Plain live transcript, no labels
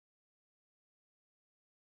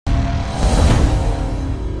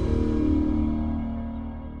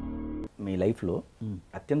లైఫ్లో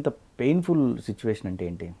అత్యంత painful situation అంటే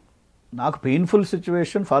ఏంటి? నాకు పెయిన్ఫుల్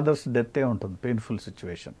సిచ్యువేషన్ ఫాదర్స్ డెత్తే ఉంటుంది. Painful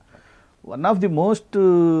situation, one of the most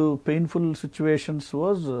painful situations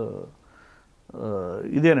was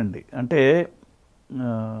ఇదేనండి. అంటే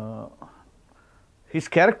his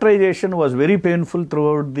characterisation was very painful through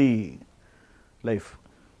out the life.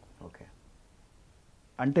 Okay.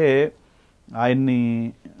 అంటే ఆయన్ని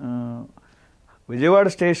విజయవాడ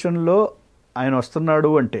స్టేషన్లో ఆయన వస్తున్నాడు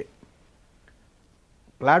అంటే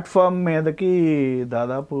ప్లాట్ఫామ్ మీదకి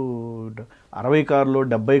దాదాపు 60 కార్లు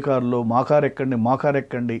 70 కార్లు మా కారు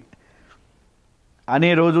ఎక్కండి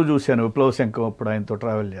అనే రోజు చూశాను విప్లవ శంఖం అప్పుడు ఆయనతో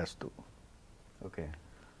ట్రావెల్ చేస్తూ. ఓకే.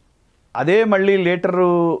 అదే మళ్ళీ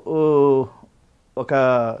లేటరు ఒక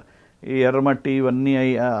ఈ ఎర్రమట్టి ఇవన్నీ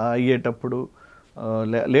అయ్యేటప్పుడు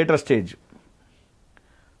లేటర్ స్టేజ్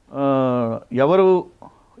ఎవరు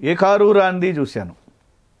ఏ కారు రాంది చూశాను.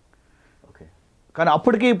 ఓకే. కానీ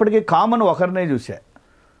అప్పటికి ఇప్పటికీ కామన్ ఒకరినే చూశా.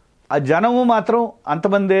 ఆ జనము మాత్రం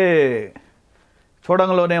అంతమందే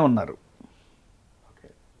చూడంలోనే ఉన్నారు.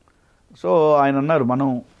 సో ఆయన అన్నారు మనం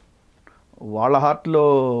వాళ్ళ హార్ట్లో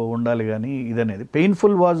ఉండాలి కానీ ఇదనేది.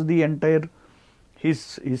 Painful was the entire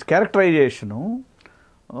his characterisation.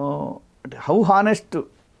 How honest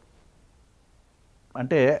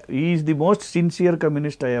అంటే is the most sincere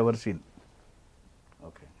communist I ever seen.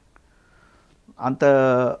 Okay. అంత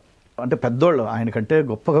అంటే పెద్దోళ్ళు, ఆయనకంటే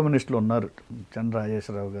గొప్ప కమ్యూనిస్టులు ఉన్నారు. చంద్ర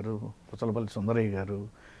రాజేశ్వరరావు గారు, పుచ్చలపల్లి సుందరయ్య గారు,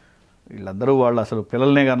 వీళ్ళందరూ వాళ్ళు అసలు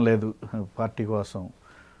పిల్లలనే కనలేదు పార్టీ కోసం.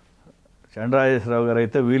 చంద్ర రాజేశ్వరరావు గారు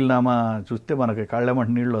అయితే వీలునామా చూస్తే మనకి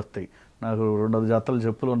కాళ్ళెమంట నీళ్ళు వస్తాయి. నాకు 2 జతల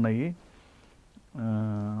చెప్పులు ఉన్నాయి,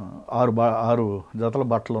 6 జతల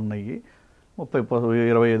బట్టలు ఉన్నాయి,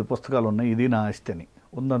 25 పుస్తకాలు ఉన్నాయి, ఇది నా ఆస్తి అని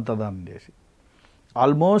ఉందంతా దానం చేసి.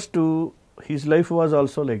 Almost his life was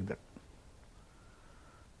also like that.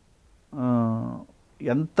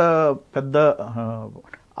 ఎంత పెద్ద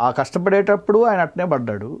ఆ కష్టపడేటప్పుడు ఆయన అట్నే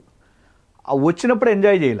పడ్డాడు, ఆ వచ్చినప్పుడు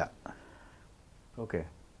ఎంజాయ్ చేయలే. ఓకే.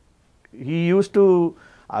 హీ యూస్ టు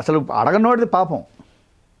అసలు అడగనోడిది పాపం.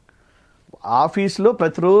 ఆఫీస్లో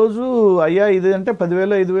ప్రతిరోజు అయ్యా ఇది అంటే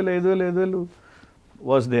 10,000 5,000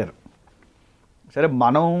 వాజ్ దేర్. సరే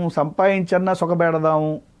మనం సంపాదించన్నా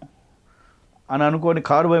సుఖపెడదాము అని అనుకొని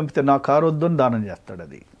కారు పంపితే నా కారు వద్దని దానం చేస్తాడు.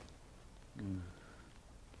 అది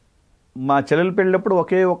మా చెల్లెలు పెళ్ళినప్పుడు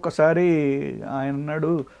ఒక్కసారి ఆయన అన్నాడు,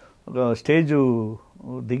 స్టేజు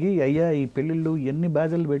దిగి అయ్యా ఈ పెళ్ళిళ్ళు ఎన్ని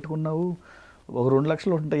బ్యాజులు పెట్టుకున్నావు, ఒక 2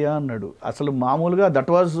 లక్షలు ఉంటాయా అన్నాడు. అసలు మామూలుగా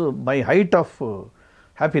that was my height of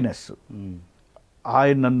happiness.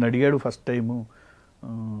 ఆయన నన్ను అడిగాడు ఫస్ట్ టైము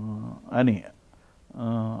అని.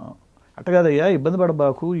 అట్ట కాదయ్యా ఇబ్బంది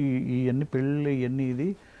పడబాకు, ఇవన్నీ పెళ్ళి ఇవన్నీ ఇది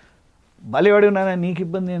బలివాడు నాన్న, నీకు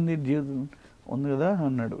ఇబ్బంది ఏంది, జీవితం ఉంది కదా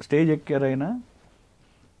అన్నాడు. స్టేజ్ ఎక్కారు ఆయన.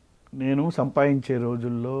 నేను సంపాదించే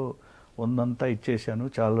రోజుల్లో వందంతా ఇచ్చేసాను,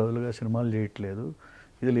 చాలా రోజులుగా సినిమాలు చేయట్లేదు,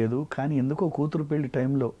 ఇది లేదు, కానీ ఎందుకో కూతురు పెళ్లి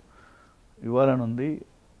టైంలో ఇవ్వాలని ఉంది.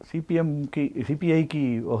 సిపిఐకి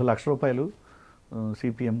 1 లక్ష రూపాయలు,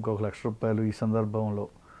 సిపిఎంకి 1 లక్ష రూపాయలు ఈ సందర్భంలో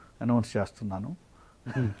అనౌన్స్ చేస్తున్నాను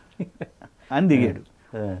అని దిగాడు.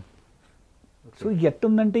 సో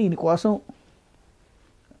ఎట్టుందంటే ఈయన కోసం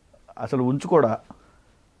అసలు ఉంచుకోడా.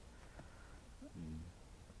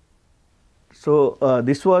 So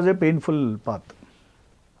this was a painful path.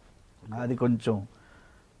 అది కొంచెం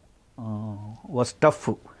వాజ్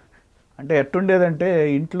టఫ్. అంటే ఎట్టుండేదంటే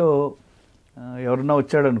ఇంట్లో ఎవరన్నా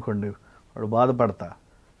వచ్చాడు అనుకోండి, వాడు బాధపడతా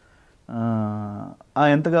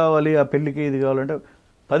ఎంత కావాలి ఆ పెళ్ళికి ఇది కావాలంటే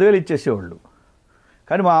 10,000 ఇచ్చేసేవాళ్ళు.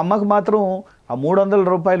 కానీ మా అమ్మకు మాత్రం ఆ 300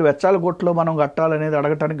 రూపాయలు వెచ్చాల కొట్లో మనం కట్టాలనేది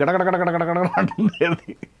అడగటానికి గడగడగడగడగడ అంటుంది.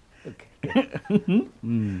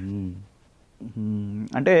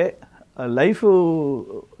 అంటే లైఫ్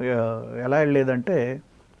ఎలా వెళ్ళేదంటే,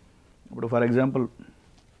 ఇప్పుడు ఫర్ ఎగ్జాంపుల్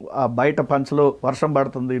ఆ బయట పంచలో వర్షం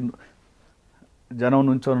పడుతుంది, జనం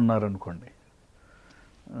నుంచొని ఉన్నారనుకోండి,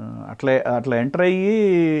 అట్లా ఎంటర్ అయ్యి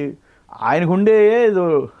ఆయనకు ఉండే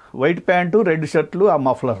వైట్ ప్యాంటు, రెడ్ షర్ట్లు, ఆ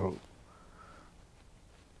మఫ్లరు,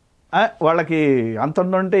 వాళ్ళకి అంత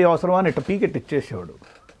ఉంటే అవసరమా అని ఇట్లా పీకెట్ ఇచ్చేసేవాడు.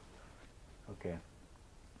 ఓకే.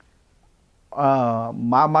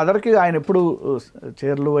 మా మదర్కి ఆయన ఎప్పుడు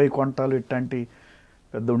చీరలు అవి కొంటాలు ఇట్లాంటి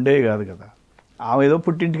పెద్ద ఉండేవి కాదు కదా. ఆమె ఏదో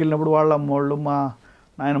పుట్టింటికి వెళ్ళినప్పుడు వాళ్ళ అమ్మోళ్ళు మా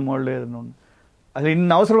నాయనమ్మోళ్ళు ఏదైనా అసలు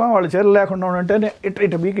ఇన్ని అవసరమా వాళ్ళు చీరలు లేకుండా ఉంటే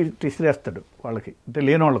ఇట్లా మీకు ఇసిరేస్తాడు వాళ్ళకి, అంటే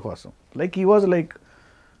లేని వాళ్ళ కోసం. Like he was like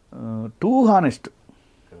two honest.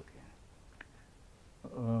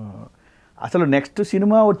 అసలు నెక్స్ట్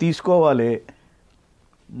సినిమా తీసుకోవాలి,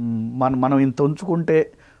 మనం ఇంత ఉంచుకుంటే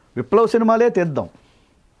విప్లవ సినిమాలే తీద్దాం,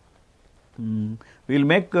 will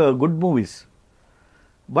make good movies,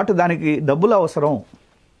 but దానికి డబ్బులు అవసరం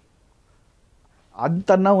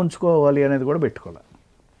అంతన్నా ఉంచుకోవాలి అనేది కూడా పెట్టుకోవాలి.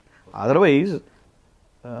 అదర్వైజ్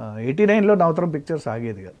 89లో నవతరం పిక్చర్స్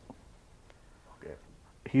ఆగేది కాదు.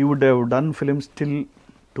 He would have done films till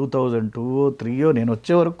 2002 3 నేను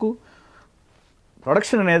వచ్చే వరకు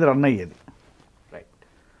ప్రొడక్షన్ అనేది రన్ అయ్యేది. రైట్.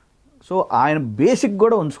 సో ఆయన బేసిక్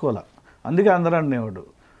కూడా ఉంచుకోవాలి. అందుకే అందరూ అనేవాడు,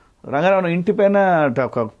 రంగారావు ఇంటి పైన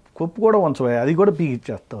ఒక కొప్పు కూడా ఉంచబోయే, అది కూడా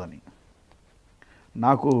పీకిచ్చేస్తామని.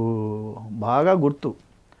 నాకు బాగా గుర్తు,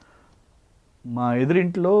 మా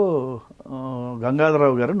ఎదురింట్లో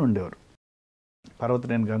గంగాధరరావు గారని ఉండేవారు,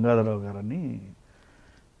 పర్వతనేని గంగాధరరావు గారని.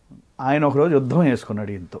 ఆయన ఒకరోజు యుద్ధం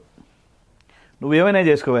వేసుకున్నాడు ఈయనతో, నువ్వేమైనా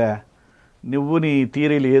చేసుకోవా, నువ్వు నీ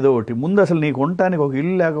థియరీలు ఏదో ఒకటి, ముందు అసలు నీకు ఉండటానికి ఒక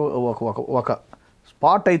ఇల్లు లేక ఒక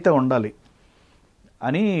స్పాట్ అయితే ఉండాలి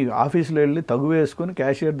అని ఆఫీసులో వెళ్ళి తగు వేసుకొని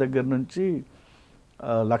క్యాషియర్ దగ్గర నుంచి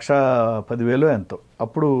 1,10,000 ఎంతో.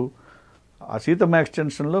 అప్పుడు ఆ సీతమ్మ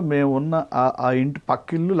ఎక్స్టెన్షన్లో మేము ఉన్న ఆ ఇంటి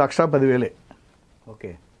పక్కిల్లు 1,10,000.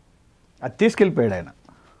 ఓకే. అది తీసుకెళ్ళిపోయాడు ఆయన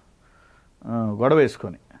గొడవ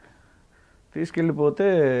వేసుకొని. తీసుకెళ్ళిపోతే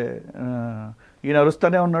ఈయన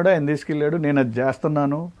అరుస్తూనే ఉన్నాడు, ఆయన తీసుకెళ్ళాడు. నేను అది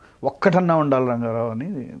చేస్తున్నాను, ఒక్కటన్నా ఉండాలి రంగారావు అని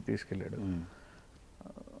తీసుకెళ్ళాడు.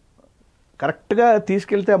 కరెక్ట్గా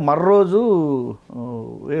తీసుకెళ్తే మర్రోజు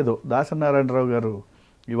ఏదో దాసనారాయణరావు గారు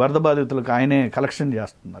ఈ వరద బాధితులకు ఆయనే కలెక్షన్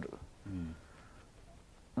చేస్తున్నారు.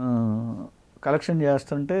 కలెక్షన్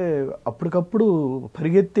చేస్తుంటే అప్పటికప్పుడు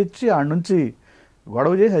పరిగెత్తిచ్చి ఆడ నుంచి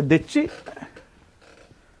గొడవ చేసి అది తెచ్చి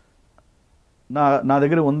నా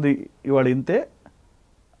దగ్గర ఉంది ఇవాళ ఇంతే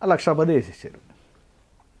 1,10,000 వేసేసారు.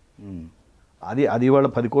 అది ఇవాళ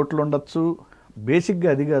 10 కోట్లు ఉండొచ్చు, బేసిక్గా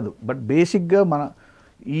అది కాదు. బట్ బేసిక్గా మన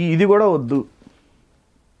ఇది కూడా వద్దు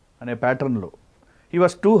అనే ప్యాటర్న్లో he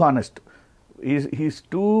was two honest. He's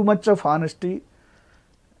too much of honesty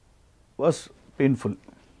was painful.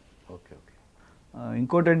 Okay. Okay.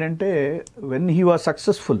 ఇంకోటి ఏంటంటే వెన్ హీ వాజ్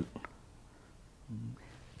సక్సెస్ఫుల్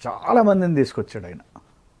చాలామందిని తీసుకొచ్చాడు ఆయన,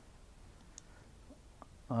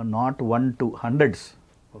 not 1 2 hundreds.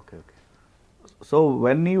 Okay. Okay. So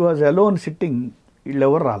when he was alone sitting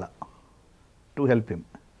వీళ్ళెవరు రాలా to help him.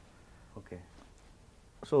 Okay.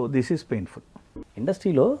 So this is painful.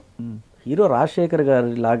 ఇండస్ట్రీలో hero Rajasekhar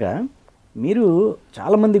గారి లాగా మీరు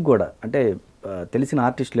చాలామందికి కూడా అంటే తెలిసిన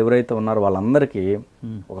ఆర్టిస్టులు ఎవరైతే ఉన్నారో వాళ్ళందరికీ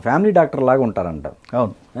ఒక ఫ్యామిలీ డాక్టర్ లాగా ఉంటారంట.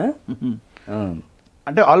 అవును.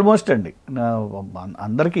 అంటే ఆల్మోస్ట్ అండి,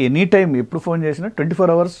 అందరికీ ఎనీ టైం ఎప్పుడు ఫోన్ చేసినా 24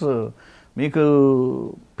 hours. మీకు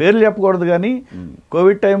పేర్లు చెప్పకూడదు కానీ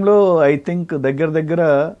కోవిడ్ టైంలో ఐ థింక్ దగ్గర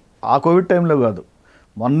ఆ కోవిడ్ టైంలో కాదు,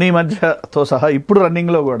 మొన్న ఈ మధ్యతో సహా ఇప్పుడు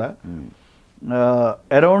రన్నింగ్లో కూడా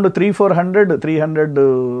అరౌండ్ 300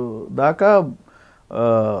 దాకా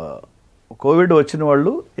కోవిడ్ వచ్చిన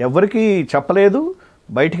వాళ్ళు ఎవరికి చెప్పలేదు,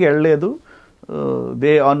 బయటికి వెళ్ళలేదు.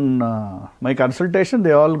 They on my consultation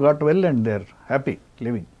they all got well and they are happy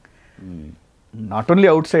living. Not only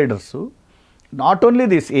out Zydus, not only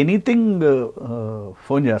this, anything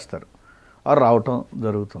phone చేస్తారు ఆర్ రావటం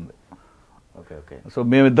జరుగుతుంది. ఓకే. ఓకే. సో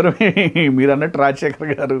మేమిద్దరం మీరు అన్నట్టు రాజశేఖర్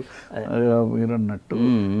గారు, మీరు అన్నట్టు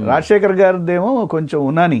రాజశేఖర్ గారిదేమో కొంచెం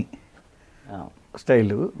ఉనాని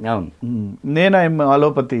స్టైలు, నేను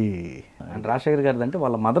అలోపతి. రాజశేఖర్ గారిది అంటే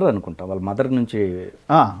వాళ్ళ మదర్ అనుకుంటా, వాళ్ళ మదర్ నుంచి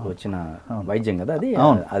వచ్చిన వైద్యం కదా అది.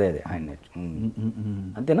 అదే ఆయన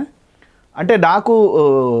అంతేనా? అంటే నాకు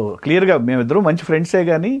క్లియర్గా మేమిద్దరం మంచి ఫ్రెండ్సే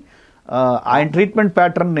కానీ ఆయన ట్రీట్మెంట్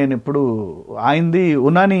ప్యాటర్న్ నేను ఎప్పుడు ఆయనది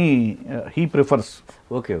ఉనాని హీ ప్రిఫర్స్.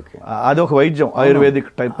 ఓకే. ఓకే. అదొక వైద్యం, ఆయుర్వేదిక్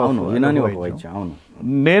టైప్ ఆఫ్ వైద్యం. అవును.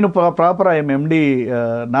 నేను proper I'm MD,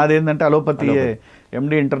 నాదేంటంటే allopathy,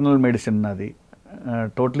 MD internal medicine నాది,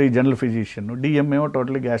 totally general physician. DMA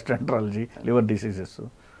totally gastroenterology, liver diseases.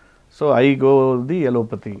 So I go the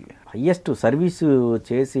allopathy. Highest service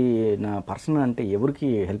చేసిన పర్సన్ అంటే ఎవరికి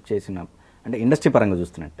హెల్ప్ చేసిన అంటే ఇండస్ట్రీ పరంగా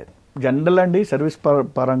చూస్తున్నట్టు? జనరల్ అండి, సర్వీస్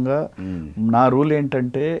పరంగా నా రూల్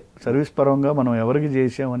ఏంటంటే సర్వీస్ పరంగా మనం ఎవరికి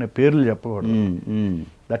చేసామనే పేర్లు చెప్పకూడదు.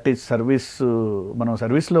 That is service. మనం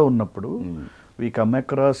సర్వీస్లో ఉన్నప్పుడు we come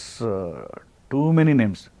across too many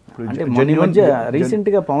names. Recent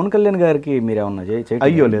గా పవన్ కళ్యాణ్ గారికి మీరు ఏమన్నా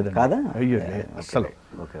అయ్యో లేదు కాదా? అయ్యో లేదు అసలు.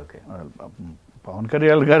 ఓకే. ఓకే. పవన్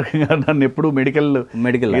కళ్యాణ్ గారికి నన్ను ఎప్పుడు మెడికల్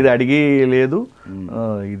ఇది అడిగి లేదు,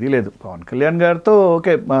 ఇది లేదు. పవన్ కళ్యాణ్ గారితో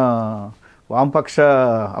ఓకే, వామపక్ష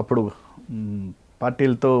అప్పుడు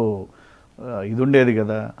పార్టీలతో ఇది ఉండేది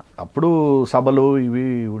కదా, అప్పుడు సభలు ఇవి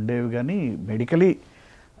ఉండేవి కానీ మెడికలీ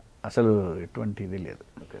అసలు ఎటువంటి ఇది లేదు.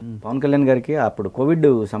 పవన్ కళ్యాణ్ గారికి అప్పుడు కోవిడ్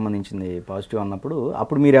సంబంధించింది పాజిటివ్ అన్నప్పుడు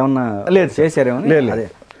అప్పుడు మీరు ఏమన్నా లేదు చేశారేమో?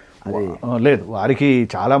 లేదు, వారికి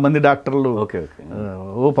చాలా మంది డాక్టర్లు,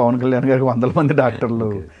 పవన్ కళ్యాణ్ గారికి 100 మంది డాక్టర్లు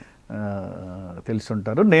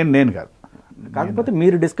తెలుసుంటారు. నేను కాదు, కాకపోతే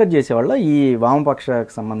మీరు డిస్కస్ చేసేవాళ్ళ ఈ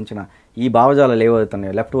వామపక్షకు సంబంధించిన ఈ భావజాలాలు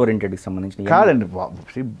ఏవవుతున్నాయి లెఫ్ట్ ఓరియంటెడ్కి సంబంధించిన? కాదండి,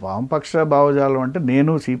 వామపక్ష భావజాలం అంటే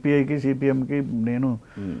నేను సిపిఐకి సిపిఎంకి నేను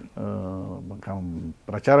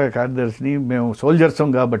ప్రచార కార్యదర్శిని, మేము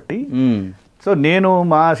సోల్జర్సం కాబట్టి. సో నేను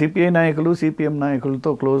మా సిపిఐ నాయకులు సిపిఎం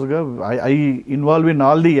నాయకులతో క్లోజ్గా I involve in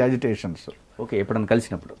all the agitations. Okay, ఎప్పుడన్నా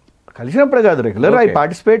కలిసినప్పుడే కాదు, regular I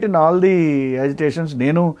participate in all the agitations.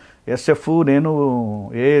 నేను ఎస్ఎఫ్, నేను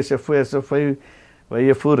ఏఎస్ఎఫ్, ఎస్ఎఫ్ఐ,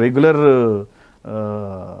 వైఎఫ్ రెగ్యులర్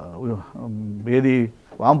ఏది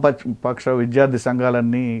వామపక్ష విద్యార్థి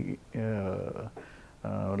సంఘాలన్నీ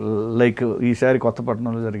లైక్ ఈసారి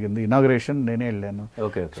కొత్తపట్నంలో జరిగింది ఇనాగ్రేషన్, నేనే వెళ్ళాను.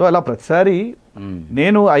 సో అలా ప్రతిసారి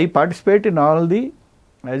నేను I participate in all the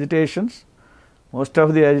agitations, most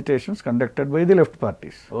of the agitations conducted by the left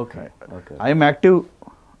parties. I'm active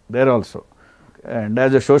there also, and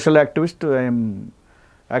as a social activist I'm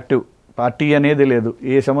active. Party అనేది లేదు,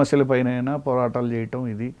 ఏ సమస్యలపైన పోరాటాలు చేయటం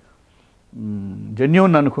ఇది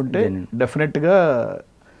జెన్యూన్ అనుకుంటే డెఫినెట్గా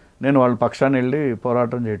నేను వాళ్ళ పక్షాన్ని వెళ్ళి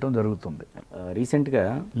పోరాటం చేయటం జరుగుతుంది. రీసెంట్గా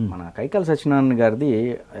మన కైకాల సత్యనారాయణ గారిది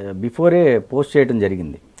బిఫోరే పోస్ట్ చేయడం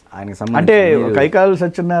జరిగింది ఆయనకి సంబంధించి. అంటే కైకాల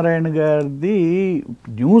సత్యనారాయణ గారిది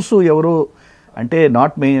న్యూస్ ఎవరో అంటే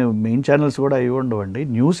నాట్ మెయిన్ ఛానల్స్ కూడా అవి ఉండవండి,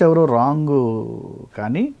 న్యూస్ ఎవరో రాంగ్.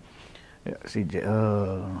 కానీ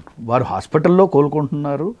వారు హాస్పిటల్లో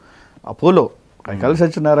కోలుకుంటున్నారు. అపోలో, కైకాల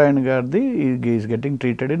సత్యనారాయణ గారిది is getting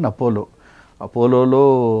treated in Apollo. అపోలోలో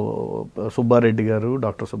Subbareddy గారు,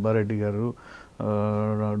 డాక్టర్ సుబ్బారెడ్డి గారు,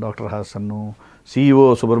 డాక్టర్ హాసన్, సిఇఓ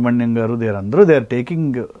సుబ్రహ్మణ్యం గారు, they are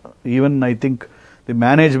taking, even I think the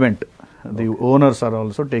management, the owners are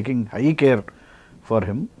also taking high care for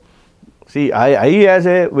him. See, I as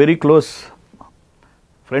a very close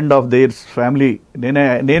friend of their family,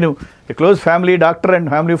 నేను a close family doctor and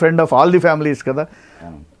family friend of all the families కదా.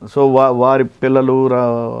 So వారి పిల్లలు,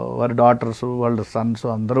 వారి daughters, వాళ్ళ Sons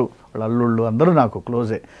అందరూ, వాళ్ళ అల్లుళ్ళు అందరూ నాకు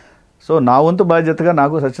క్లోజే. సో నా వంతు బాధ్యతగా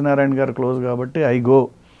నాకు సత్యనారాయణ గారు క్లోజ్ కాబట్టి ఐ గో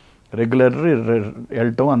రెగ్యులర్లీ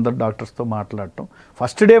వెళ్ళటం, అందరు డాక్టర్స్తో మాట్లాడటం.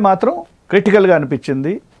 ఫస్ట్ డే మాత్రం క్రిటికల్గా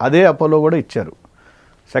అనిపించింది, అదే అపోలో కూడా ఇచ్చారు.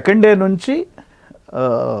 సెకండ్ డే నుంచి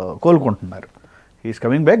కోలుకుంటున్నారు, హీఈస్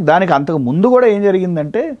కమింగ్ బ్యాక్. దానికి అంతకు ముందు కూడా ఏం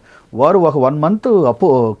జరిగిందంటే వారు ఒక 1 month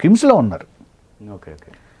కిమ్స్లో ఉన్నారు. ఓకే,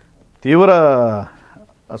 తీవ్ర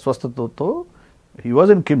అస్వస్థతతో హీ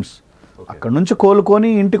వాజ్ ఇన్ కిమ్స్. అక్కడ నుంచి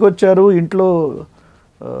కోలుకొని ఇంటికి వచ్చారు, ఇంట్లో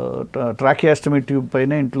ట్రాకియాస్టమీ ట్యూబ్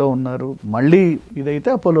పైన ఇంట్లో ఉన్నారు. మళ్ళీ ఇదైతే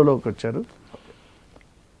అపోలోలోకి వచ్చారు,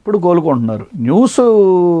 ఇప్పుడు కోలుకుంటున్నారు. న్యూస్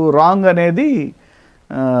రాంగ్ అనేది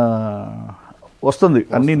వస్తుంది,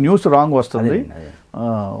 అన్ని న్యూస్ రాంగ్ వస్తుంది.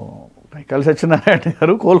 కైకాల సత్యనారాయణ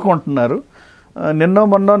గారు కోలుకుంటున్నారు. నిన్న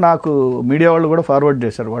మొన్న నాకు మీడియా వాళ్ళు కూడా ఫార్వర్డ్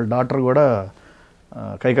చేశారు, వాళ్ళ డాక్టర్ కూడా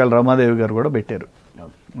కైకాల రమాదేవి గారు కూడా పెట్టారు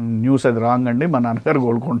న్యూస్, అది రాంగ్ అండి, మా నాన్నగారు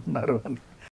కోలుకుంటున్నారు అని.